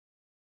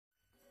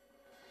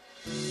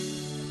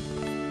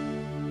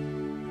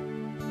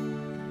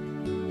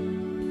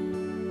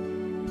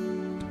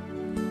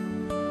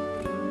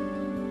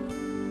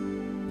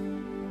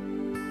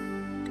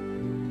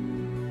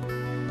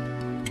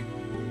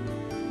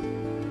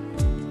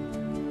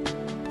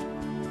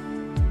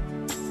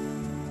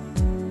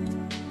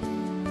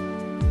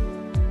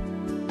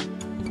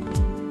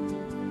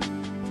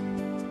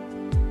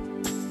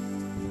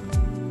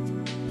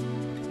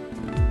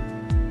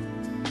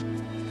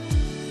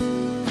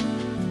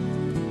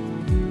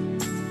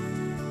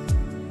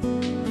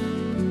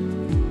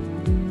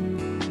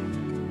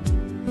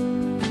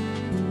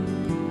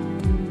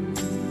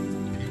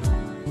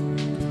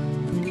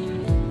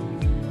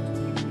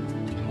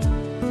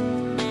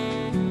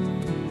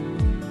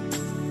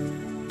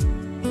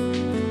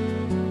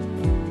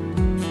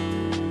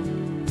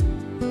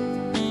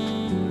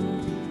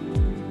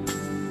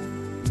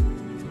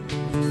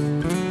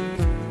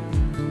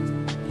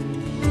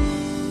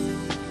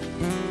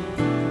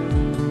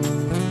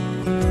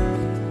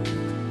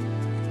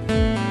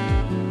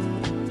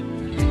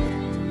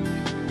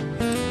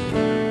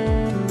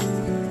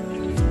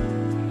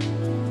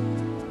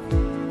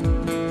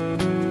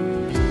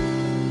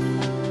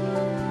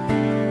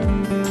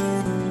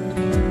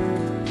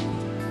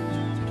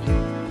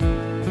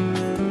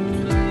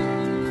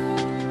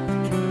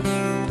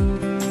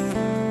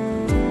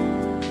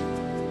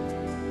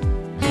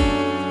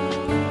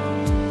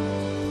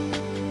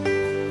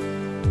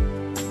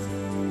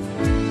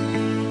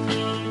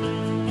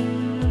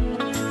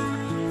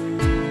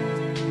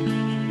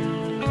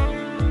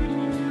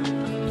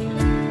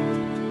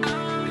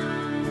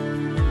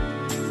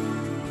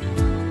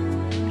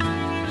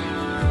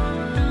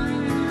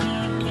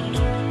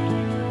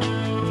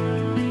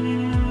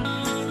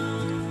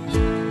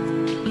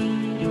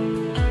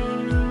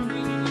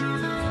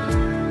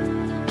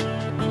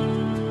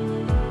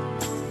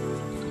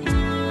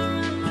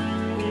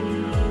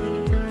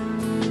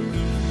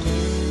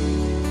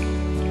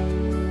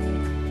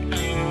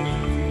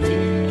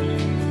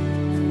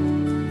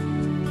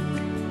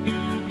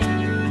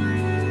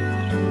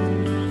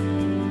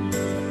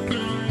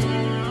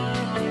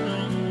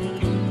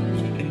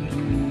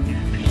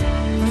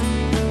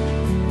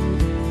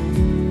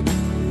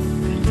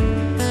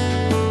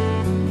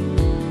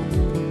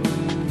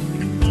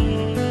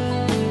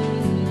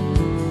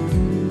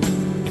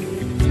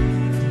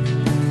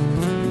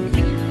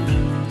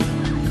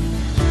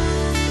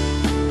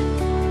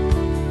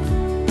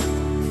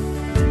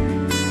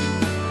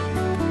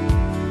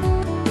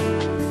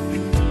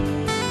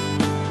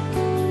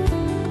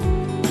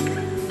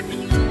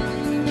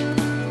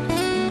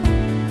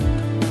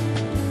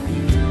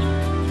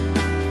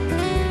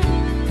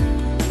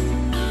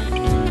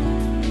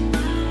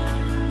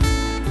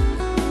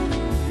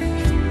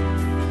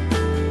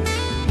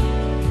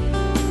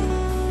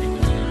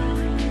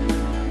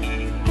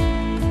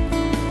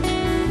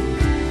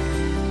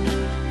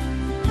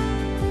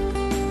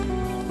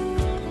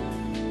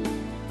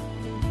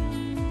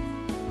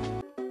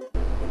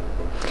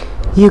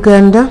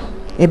Uganda,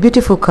 a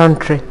beautiful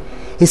country,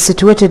 is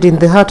situated in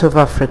the heart of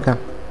Africa.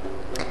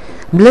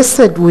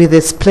 Blessed with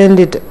a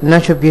splendid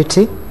natural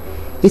beauty,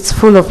 it's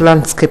full of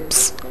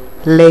landscapes,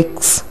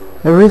 lakes,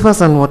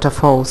 rivers and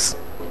waterfalls.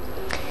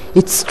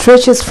 It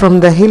stretches from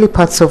the hilly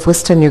parts of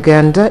western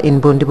Uganda in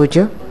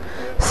Bundibujo,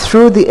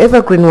 through the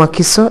evergreen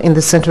Wakiso in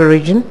the central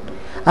region,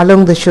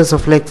 along the shores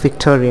of Lake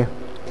Victoria.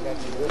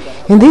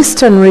 In the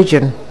eastern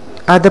region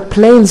are the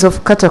plains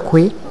of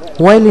Katakwi,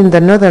 while in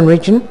the northern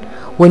region,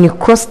 when you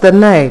cross the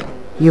Nile,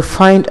 you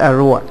find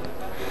Arua.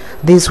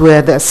 These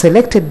were the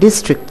selected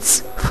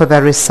districts for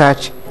the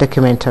research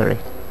documentary.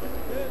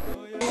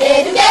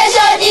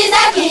 Education is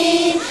a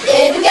key,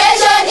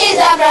 education is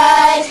a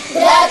prize.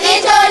 That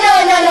it,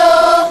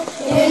 no,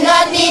 you will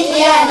not be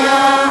here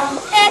now.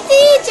 A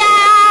teacher.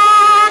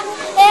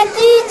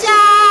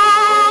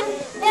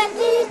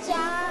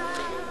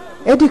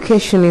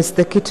 Education is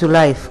the key to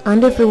life,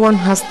 and everyone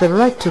has the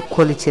right to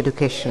quality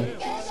education.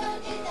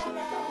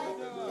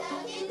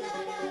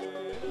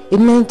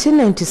 In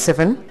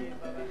 1997,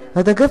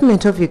 the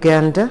government of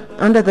Uganda,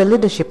 under the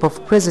leadership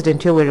of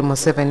President Yoweri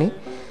Museveni,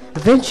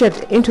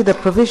 ventured into the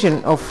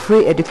provision of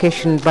free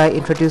education by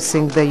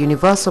introducing the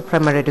Universal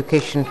Primary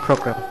Education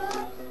Program.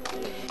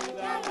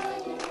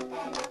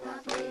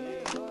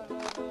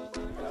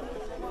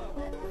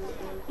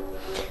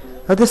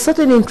 The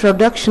sudden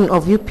introduction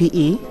of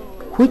UPE,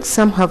 which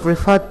some have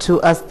referred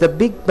to as the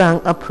Big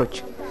Bang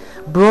approach,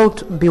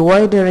 brought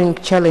bewildering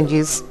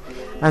challenges,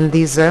 and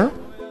these are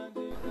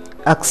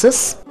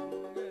access,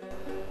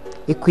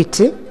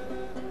 equity,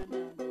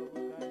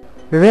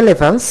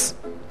 relevance,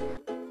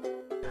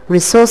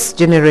 resource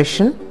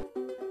generation,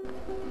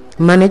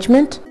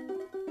 management,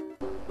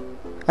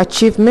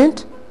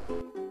 achievement,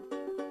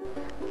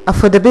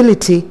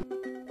 affordability,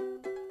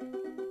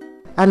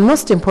 and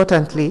most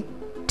importantly,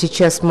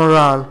 teachers'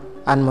 morale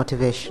and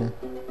motivation.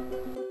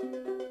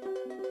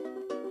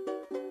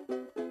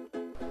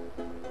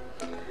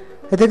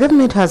 The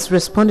government has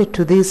responded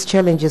to these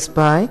challenges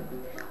by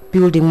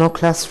building more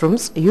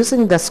classrooms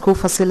using the school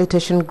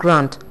facilitation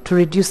grant to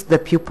reduce the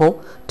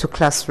pupil to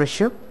class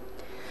ratio,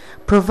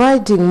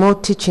 providing more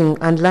teaching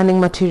and learning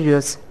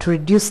materials to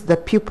reduce the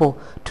pupil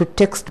to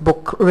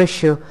textbook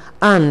ratio,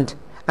 and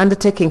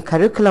undertaking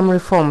curriculum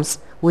reforms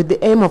with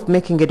the aim of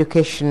making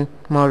education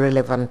more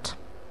relevant.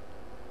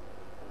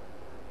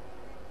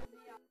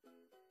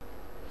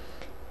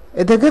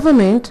 The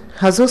government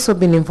has also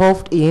been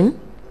involved in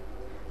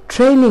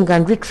training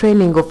and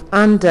retraining of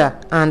under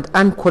and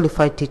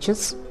unqualified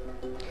teachers,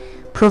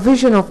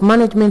 provision of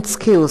management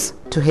skills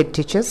to head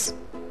teachers,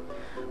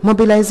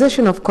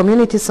 mobilization of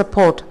community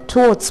support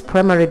towards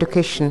primary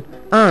education,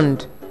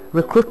 and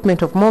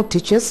recruitment of more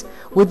teachers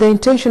with the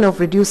intention of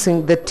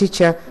reducing the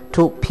teacher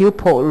to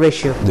pupil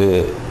ratio.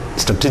 The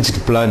strategic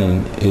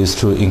planning is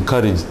to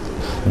encourage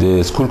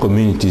the school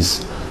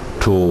communities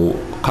to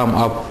come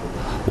up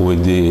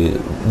with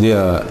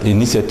their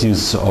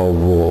initiatives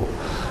of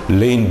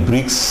laying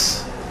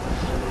bricks,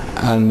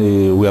 and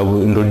we have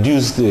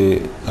introduced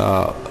the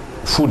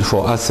food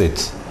for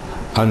assets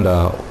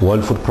under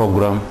World Food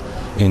Program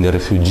in the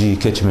refugee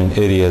catchment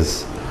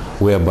areas,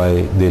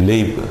 whereby they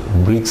lay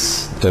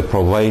bricks, they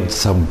provide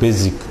some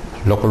basic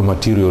local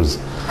materials.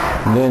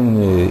 And then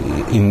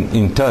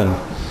in turn,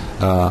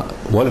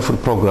 World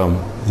Food Program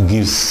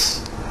gives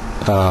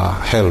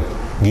help,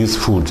 gives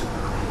food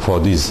for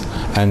this,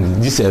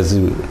 and this has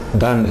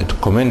done a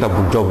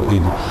commendable job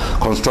in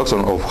construction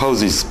of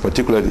houses,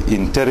 particularly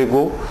in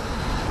Terego.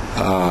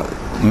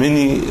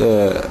 Many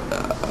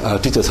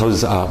teachers'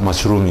 houses are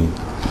mushrooming.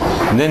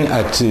 And then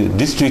at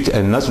district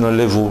and national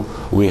level,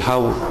 we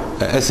have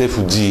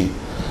SFG,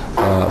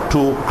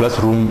 two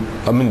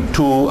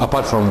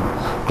apart from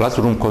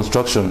classroom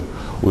construction,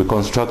 we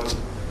construct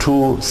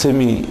 2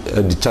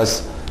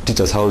 semi-detached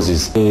teachers'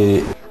 houses.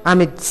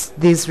 Amidst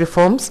these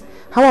reforms,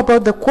 how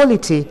about the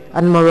quality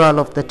and morale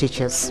of the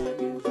teachers?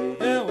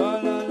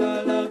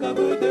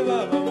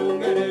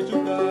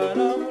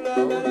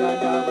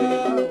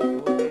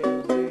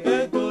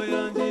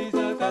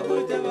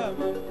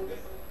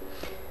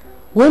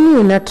 When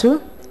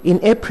UNATU, in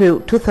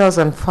April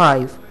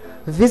 2005,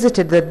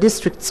 visited the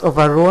districts of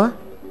Arua,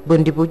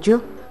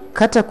 Bundibujo,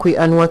 Katakwi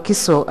and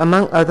Wakiso,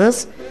 among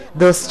others,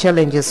 those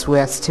challenges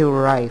were still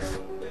rife.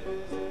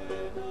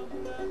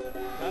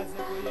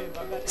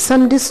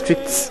 Some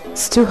districts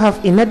still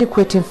have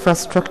inadequate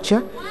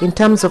infrastructure in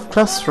terms of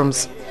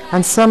classrooms,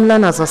 and some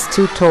learners are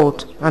still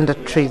taught under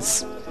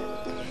trees.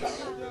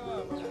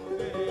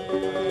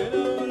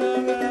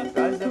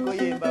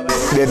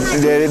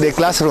 The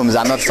classrooms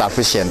are not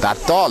sufficient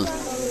at all.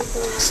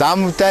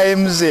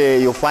 Sometimes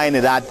you find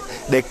that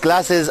the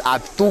classes are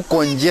too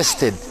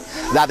congested,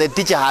 that the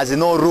teacher has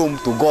no room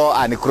to go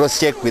and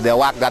cross-check with the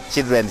work that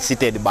children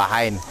seated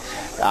behind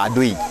are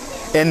doing.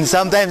 And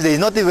sometimes there is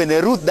not even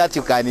a route that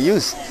you can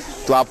use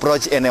to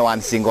approach any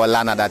one single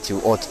learner that you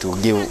ought to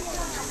give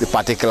the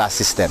particular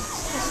system.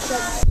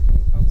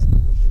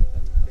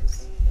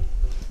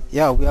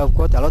 Yeah, we have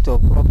got a lot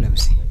of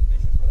problems.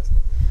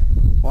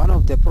 One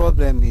of the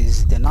problems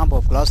is the number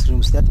of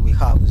classrooms that we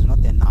have is not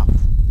enough.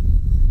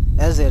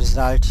 As a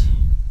result,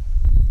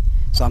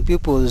 some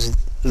pupils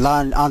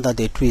learn under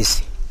the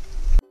trees.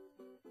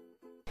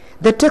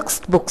 The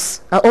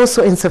textbooks are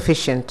also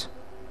insufficient.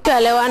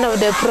 Actually, one of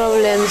the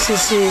problems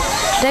is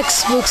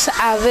textbooks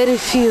are very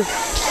few.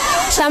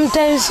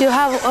 Sometimes you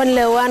have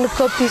only one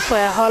copy for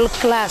a whole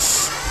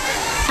class,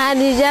 and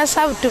you just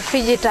have to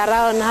fidget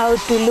around how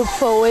to look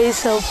for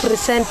ways of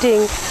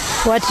presenting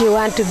what you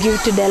want to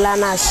give to the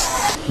learners.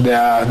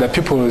 The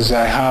pupils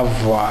I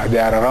have, they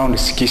are around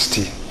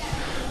 60,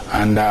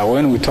 and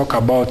when we talk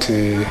about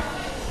the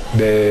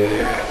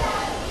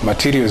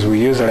materials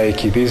we use,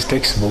 like these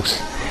textbooks,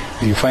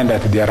 you find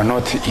that they are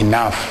not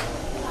enough.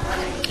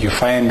 You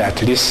find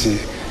at least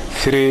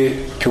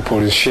 3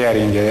 pupils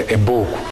sharing a book.